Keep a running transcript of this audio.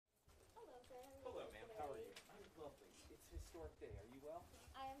historic day. Are you well?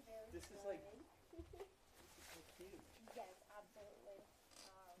 I am very This is like, this is so cute. Yes, absolutely.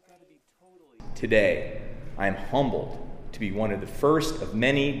 You gotta be totally. Today, I am humbled to be one of the first of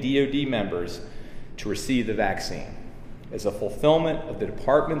many DoD members to receive the vaccine as a fulfillment of the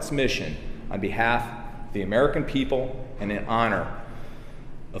department's mission on behalf of the American people and in honor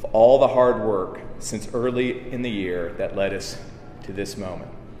of all the hard work since early in the year that led us to this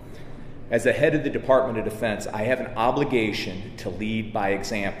moment. As the head of the Department of Defense, I have an obligation to lead by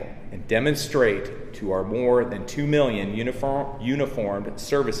example and demonstrate to our more than 2 million uniformed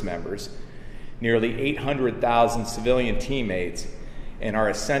service members, nearly 800,000 civilian teammates, and our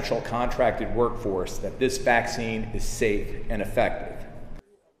essential contracted workforce that this vaccine is safe and effective.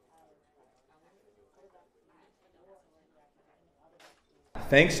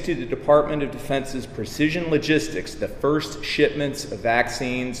 Thanks to the Department of Defense's precision logistics, the first shipments of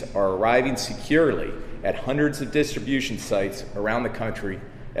vaccines are arriving securely at hundreds of distribution sites around the country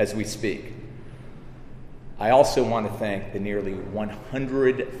as we speak. I also want to thank the nearly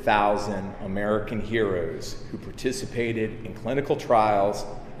 100,000 American heroes who participated in clinical trials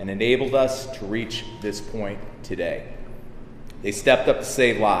and enabled us to reach this point today. They stepped up to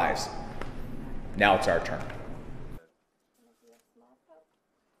save lives. Now it's our turn.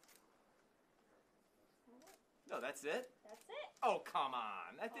 No, that's it? That's it. Oh, come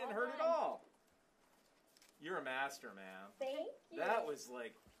on. That didn't hurt at all. You're a master, man. Thank you. That was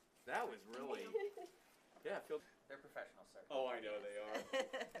really, yeah, I feel. They're professionals, sir. Oh, I know they